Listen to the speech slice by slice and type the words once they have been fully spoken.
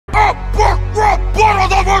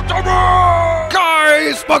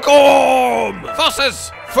Gaismagorm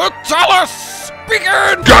versus Fatalis.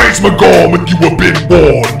 Begin! Gaismagorm, you have been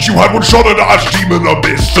warned. You had one shot at Archdemon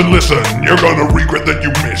Abyss, and listen, you're gonna regret that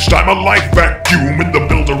you missed. I'm a life vacuum in the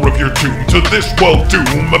builder of your tomb. To this world doom,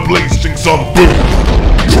 I'm blasting some boom.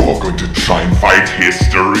 You're going to try and fight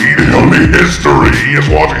history. The only history is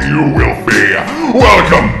what you will be.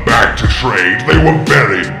 Welcome back to trade. They were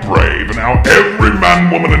very brave. Now every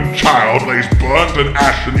man, woman, and child lays burnt and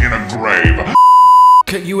ashen in a grave.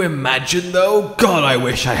 Can you imagine though? God, I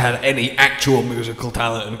wish I had any actual musical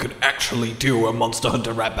talent and could actually do a Monster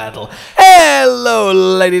Hunter rap battle. Hello,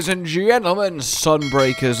 ladies and gentlemen,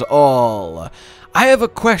 Sunbreakers all. I have a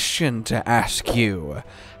question to ask you.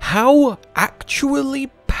 How actually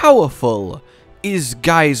powerful is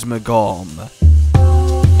Gaismagorm?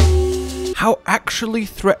 How actually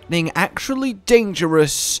threatening, actually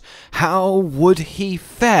dangerous, how would he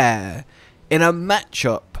fare in a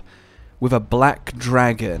matchup with a black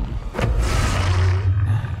dragon?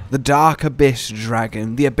 The Dark Abyss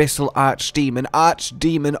Dragon, the Abyssal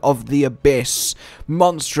Archdemon of the Abyss,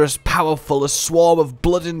 monstrous, powerful, a swarm of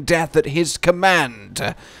blood and death at his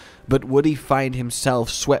command. But would he find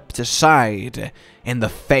himself swept aside in the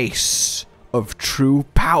face of true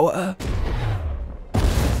power?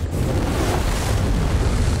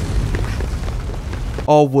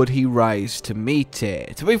 Or would he rise to meet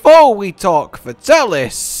it? Before we talk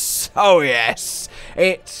Fatalis, oh yes,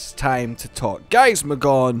 it's time to talk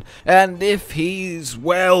Gaismagorm, and if he's,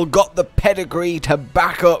 well, got the pedigree to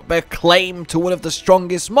back up a claim to one of the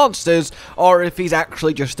strongest monsters, or if he's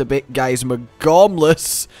actually just a bit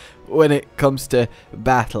Gaismagormless when it comes to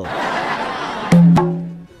battle.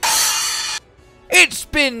 It's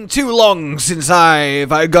been too long since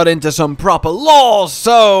I've got into some proper lore,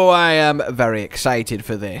 so I am very excited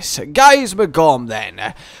for this. Gaismagorm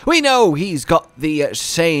then. We know he's got the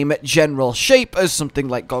same general shape as something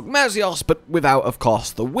like Gogmazios, but without, of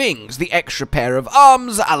course, the wings. The extra pair of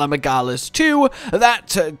arms, a la Megalis 2,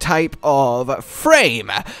 that type of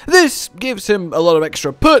frame. This gives him a lot of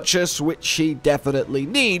extra purchase, which he definitely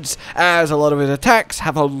needs, as a lot of his attacks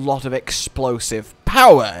have a lot of explosive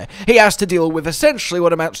power. He has to deal with essentially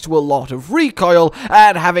what amounts to a lot of recoil,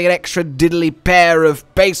 and having an extra diddly pair of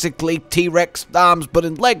basically T-Rex arms but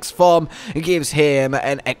in legs form gives him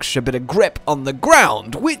an extra bit of grip on the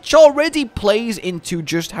ground, which already plays into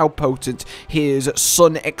just how potent his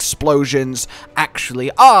sun explosions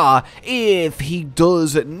actually are, if he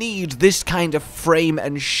does need this kind of frame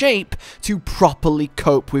and shape to properly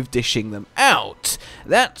cope with dishing them out.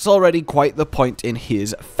 That's already quite the point in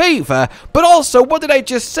his favor, but also, what did I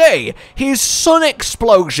just say? His sun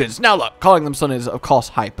explosions. Now look, calling them sun is of course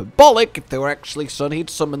hyperbolic. If they were actually sun, he'd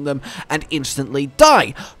summon them and instantly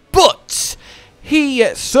die. But he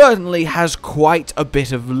certainly has quite a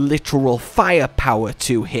bit of literal firepower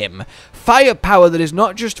to him. Firepower that is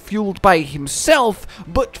not just fueled by himself,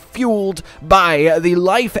 but fueled by the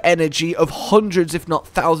life energy of hundreds if not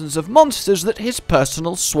thousands of monsters that his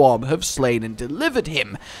personal swarm have slain and delivered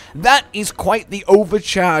him. That is quite the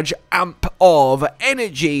overcharge amp of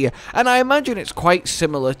energy, and I imagine it's quite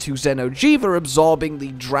similar to Xeno'jiiva absorbing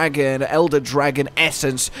the Elder Dragon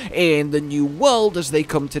essence in the new world as they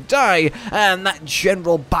come to die, and that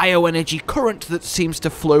general bioenergy current that seems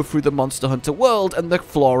to flow through the Monster Hunter world and the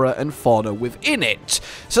flora and fauna within it.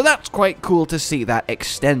 So that's quite cool to see that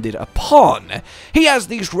extended upon. He has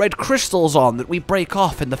these red crystals on that we break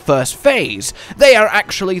off in the first phase. They are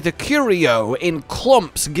actually the Qurio in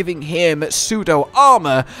clumps, giving him pseudo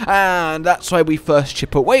armor, and that's why we first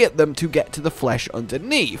chip away at them to get to the flesh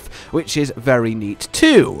underneath, which is very neat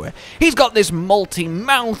too. He's got this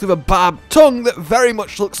multi-mouth with a barbed tongue that very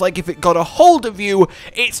much looks like if it got a hold of you,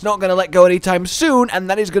 it's not going to let go anytime soon, and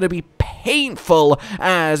that is going to be painful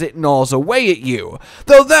as it gnaws away at you.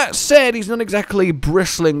 Though that said, he's not exactly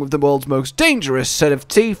bristling with the world's most dangerous set of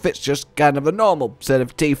teeth. It's just kind of a normal set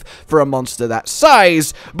of teeth for a monster that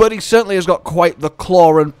size, but he certainly has got quite the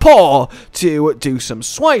claw and paw to do some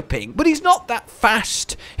swiping. But he's not that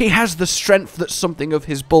fast. He has the strength that something of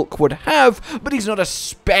his bulk would have, but he's not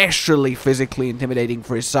especially physically intimidating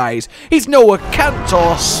for his size. He's no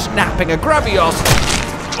Akantor snapping a Gravios.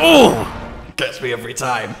 Oh! Gets me every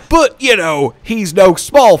time. But, you know, he's no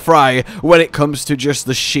small fry when it comes to just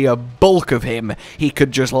the sheer bulk of him. He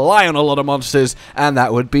could just lie on a lot of monsters, and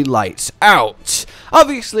that would be lights out.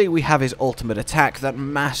 Obviously, we have his ultimate attack, that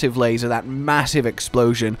massive laser, that massive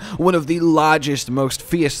explosion, one of the largest, most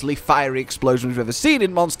fiercely fiery explosions we've ever seen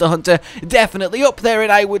in Monster Hunter, definitely up there,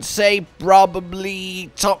 and I would say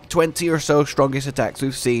probably top 20 or so strongest attacks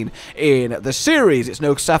we've seen in the series. It's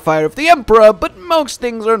no Sapphire of the Emperor, but most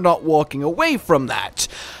things are not walking away from that.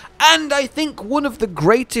 And I think one of the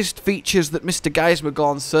greatest features that Mr.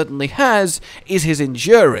 Gaismagorm certainly has is his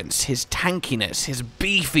endurance, his tankiness, his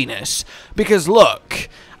beefiness. Because look,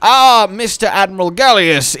 Mr. Admiral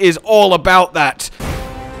Gallius is all about that.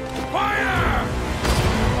 Fire!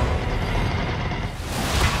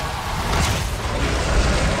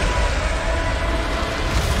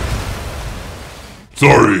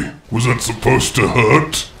 Sorry, was that supposed to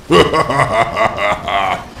hurt?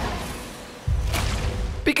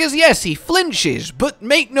 Because yes, he flinches, but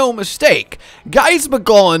make no mistake,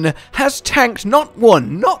 Gaismagorm has tanked not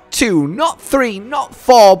 1, not 2, not 3, not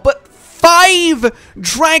 4, but 5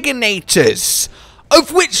 Dragonators,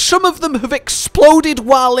 of which some of them have exploded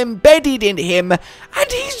while embedded in him, and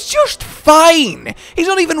he's just fine. He's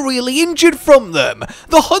not even really injured from them.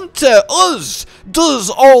 The hunter, us, does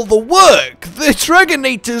all the work. The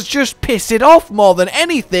Dragonators just piss it off more than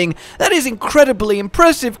anything. That is incredibly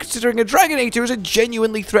impressive, considering a Dragonator is a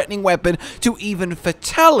genuinely threatening weapon to even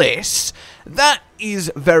Fatalis. That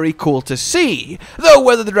is very cool to see. Though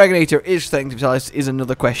whether the Dragonator is threatening to Fatalis is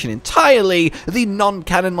another question entirely. The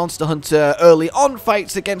non-canon Monster Hunter early on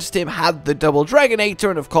fights against him had the double Dragonator,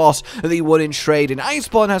 and of course the one in Trade in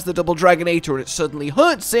Iceborne has the double Dragonator, and it suddenly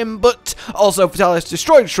hurts him, but also Fatalis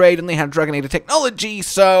destroyed Trade and they had Dragonator technology,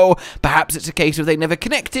 so perhaps it's a case of they never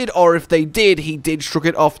connected, or if they did, he did shrug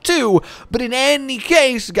it off too. But in any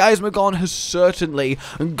case, Gaismagorm has certainly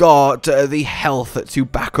got the health to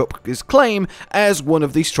back up his claim as one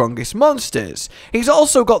of the strongest monsters. He's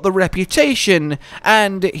also got the reputation,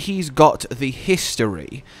 and he's got the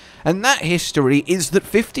history. And that history is that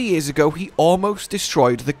 50 years ago he almost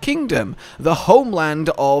destroyed the kingdom, the homeland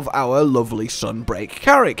of our lovely Sunbreak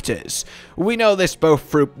characters. We know this both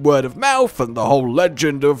through word of mouth and the whole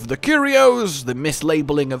legend of the Qurios, the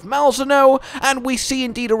mislabeling of Malzeno, and we see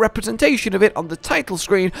indeed a representation of it on the title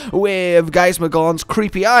screen with Gaismagorm's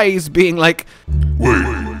creepy eyes being like, Wait,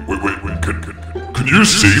 can you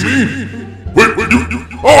see me? Wait, you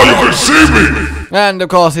can see me! And of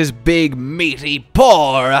course his big meaty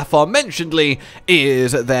paw, aforementionedly,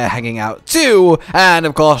 is there hanging out too, and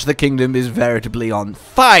of course the kingdom is veritably on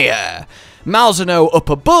fire. Malzeno up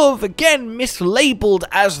above, again mislabeled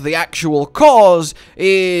as the actual cause,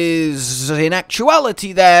 is in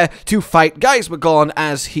actuality there to fight Gaismagorm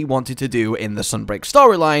as he wanted to do in the Sunbreak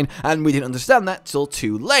storyline, and we didn't understand that till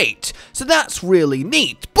too late. So that's really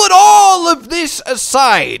neat. But all of this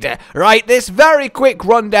aside, right, this very quick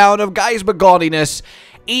rundown of Gaismagorminess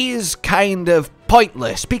is kind of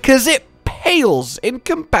pointless, because it pales in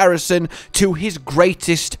comparison to his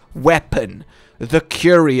greatest weapon. The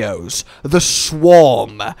Qurios, the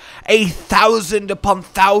Swarm, 1,000 upon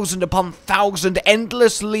 1,000 upon 1,000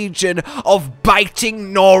 endless legion of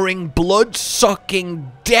biting, gnawing,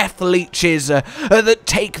 blood-sucking death leeches that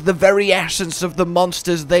take the very essence of the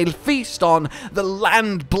monsters they'll feast on, the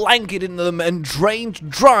land blanketed in them and drained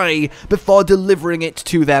dry before delivering it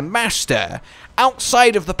to their master.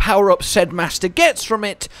 Outside of the power-up said master gets from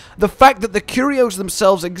it, the fact that the Qurios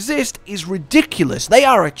themselves exist is ridiculous. They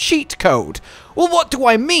are a cheat code. Well, what do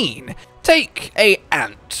I mean? Take a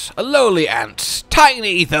ant, a lowly ant,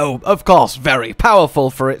 tiny though, of course, very powerful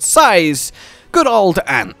for its size. Good old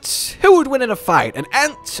ant. Who would win in a fight? An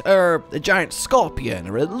ant, or a giant scorpion,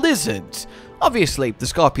 or a lizard? Obviously, the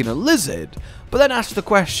scorpion or lizard. But then ask the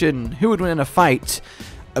question, who would win in a fight?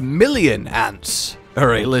 1,000,000 ants,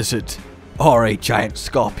 or a lizard? Or a giant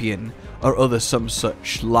scorpion, or other some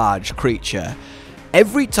such large creature.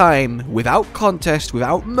 Every time, without contest,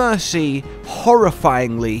 without mercy,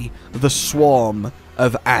 horrifyingly, the swarm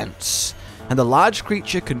of ants. And the large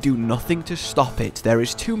creature can do nothing to stop it. There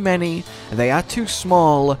is too many, they are too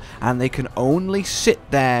small, and they can only sit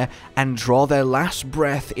there and draw their last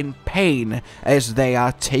breath in pain as they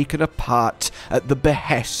are taken apart at the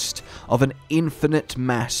behest of an infinite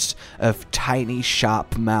mass of tiny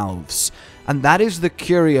sharp mouths. And that is the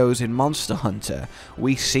Qurios in Monster Hunter.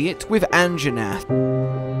 We see it with Anjanath.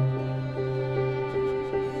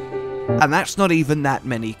 And that's not even that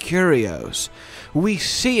many Qurios. We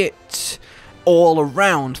see it all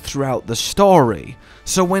around throughout the story.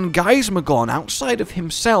 So when Gaismagorm, outside of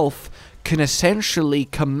himself, can essentially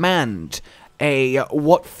command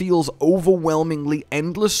what feels overwhelmingly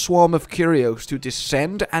endless swarm of Qurios to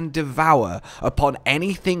descend and devour upon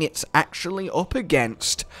anything it's actually up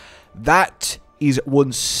against, that is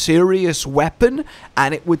one serious weapon,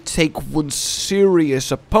 and it would take one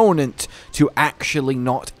serious opponent to actually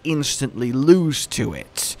not instantly lose to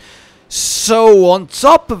it. So, on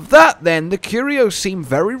top of that then, the Qurios seem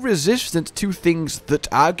very resistant to things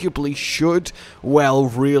that arguably should, well,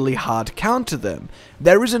 really hard counter them.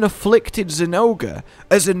 There is an afflicted Zinogre,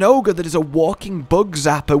 a Zinogre that is a walking bug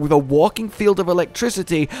zapper with a walking field of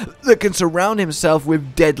electricity that can surround himself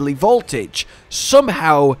with deadly voltage.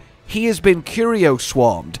 Somehow, he has been Qurio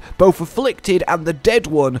swarmed, both afflicted and the dead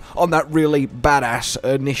one on that really badass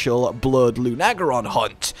initial Blood Lunagaron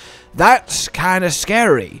hunt. That's kinda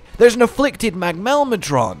scary. There's an afflicted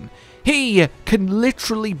Magmelmadron. He can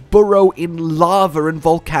literally burrow in lava and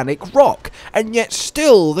volcanic rock, and yet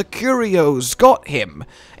still the Qurios got him.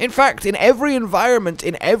 In fact, in every environment,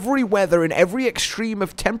 in every weather, in every extreme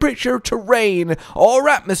of temperature, terrain, or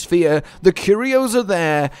atmosphere, the Qurios are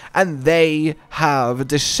there, and they have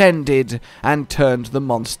descended and turned the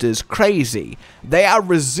monsters crazy. They are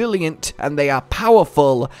resilient, and they are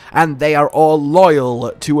powerful, and they are all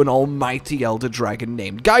loyal to an almighty elder dragon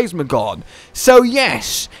named Gaismagorm. So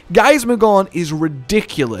yes, Gaismagorm is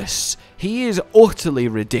ridiculous. He is utterly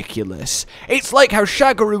ridiculous. It's like how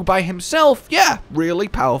Shagaru by himself, yeah, really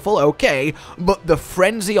powerful, okay, but the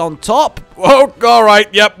frenzy on top? Oh,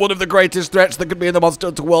 alright, yep, one of the greatest threats that could be in the Monster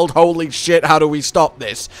Hunter world, holy shit, how do we stop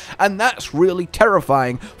this? And that's really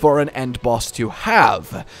terrifying for an end boss to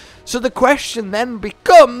have. So the question then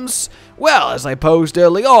becomes, well, as I posed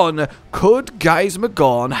early on, could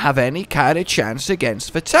Gaismagorm have any kind of chance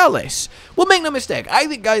against Fatalis? Well, make no mistake, I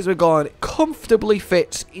think Gaismagorm comfortably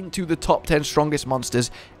fits into the top 10 strongest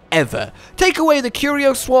monsters ever. Take away the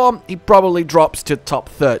Qurio Swarm, he probably drops to top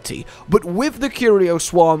 30. But with the Qurio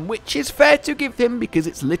Swarm, which is fair to give him because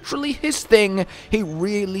it's literally his thing, he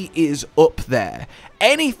really is up there.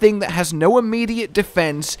 Anything that has no immediate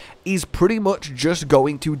defense is pretty much just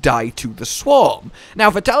going to die to the swarm. Now,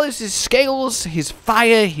 Fatalis' scales, his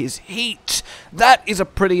fire, his heat, that is a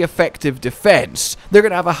pretty effective defense. They're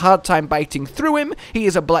going to have a hard time biting through him. He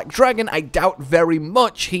is a black dragon. I doubt very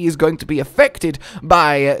much he is going to be affected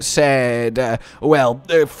by said,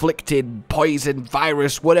 afflicted poison,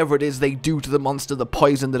 virus, whatever it is they do to the monster, the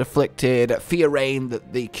poison that afflicted, fear rain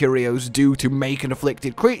that the Qurios do to make an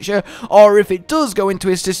afflicted creature, or if it does go into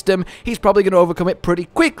his system, he's probably going to overcome it pretty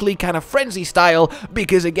quickly, kind of frenzy style,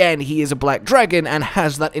 because again, he is a black dragon and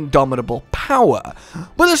has that indomitable power.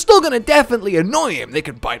 But they're still going to definitely annoy him. They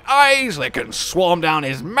can bite eyes, they can swarm down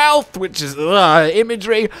his mouth, which is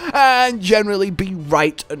imagery, and generally be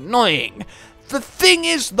right annoying. The thing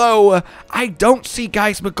is, though, I don't see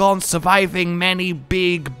Gaismagorm surviving many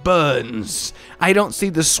big burns. I don't see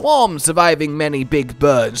the swarm surviving many big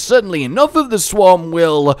burns. Certainly enough of the swarm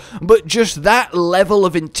will, but just that level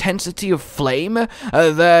of intensity of flame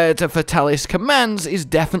that Fatalis commands is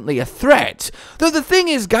definitely a threat. Though the thing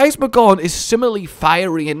is, Gaismagorm is similarly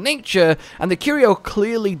fiery in nature, and the Qurio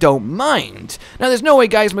clearly don't mind. Now, there's no way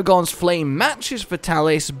Gaismagorm's flame matches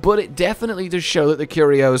Fatalis, but it definitely does show that the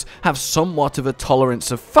Qurios have somewhat of a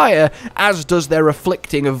tolerance of fire, as does their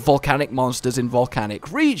afflicting of volcanic monsters in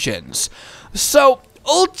volcanic regions. So,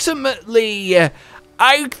 ultimately,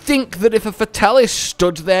 I think that if a Fatalis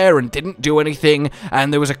stood there and didn't do anything,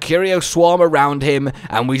 and there was a Qurio swarm around him,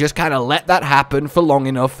 and we just kind of let that happen for long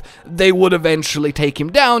enough, they would eventually take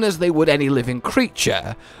him down as they would any living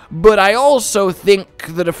creature. But I also think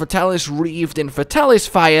that a Fatalis wreathed in Fatalis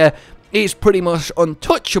fire is pretty much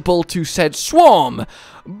untouchable to said swarm.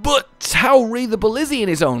 But how breathable is he in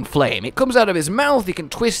his own flame? It comes out of his mouth, he can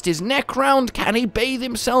twist his neck round, can he bathe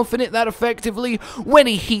himself in it that effectively? When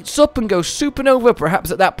he heats up and goes supernova,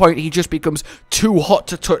 perhaps at that point he just becomes too hot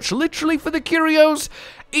to touch literally for the Qurios?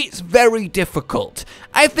 It's very difficult.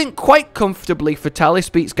 I think quite comfortably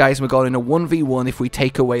Fatalis beats Gaismagorm in a 1v1 if we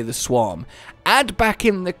take away the swarm. Add back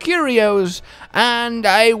in the Qurios, and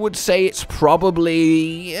I would say it's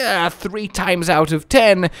probably 3 times out of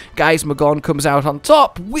 10, Gaismagorm comes out on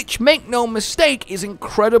top, which, make no mistake, is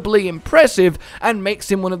incredibly impressive and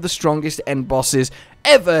makes him one of the strongest end bosses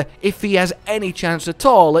ever if he has any chance at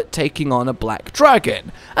all at taking on a black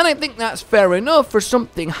dragon. And I think that's fair enough for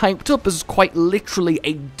something hyped up as quite literally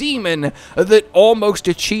a demon that almost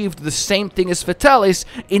achieved the same thing as Fatalis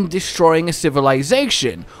in destroying a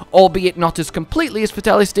civilization, albeit not as completely as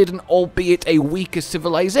Fatalis did and albeit a weaker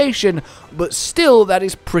civilization, but still that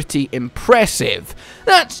is pretty impressive.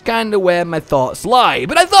 That's kind of where my thoughts lie,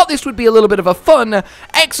 but I thought this would be a little bit of a fun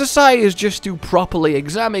exercise just to properly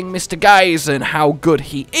examine Mr. Gais and how good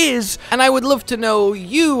he is, and I would love to know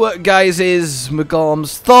you guys'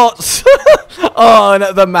 Magorm's thoughts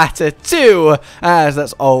on the matter too, as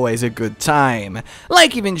that's always a good time.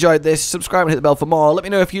 Like you've enjoyed this, subscribe and hit the bell for more. Let me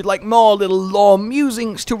know if you'd like more little lore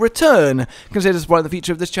musings to return. Consider supporting the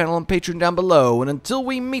future of this channel on Patreon down below, and until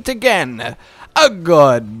we meet again, a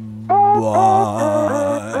goodbye.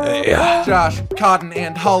 Bye. Josh, Cotton,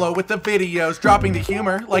 and Hollow with the videos, dropping the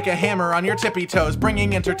humor like a hammer on your tippy toes,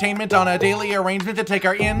 bringing entertainment on a daily arrangement to take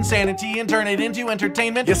our insanity and turn it into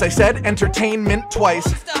entertainment. Yes, I said entertainment twice,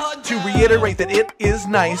 to reiterate that it is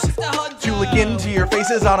nice to look into your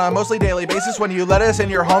faces on a mostly daily basis when you let us in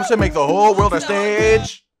your homes to make the whole world a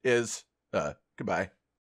stage. Goodbye.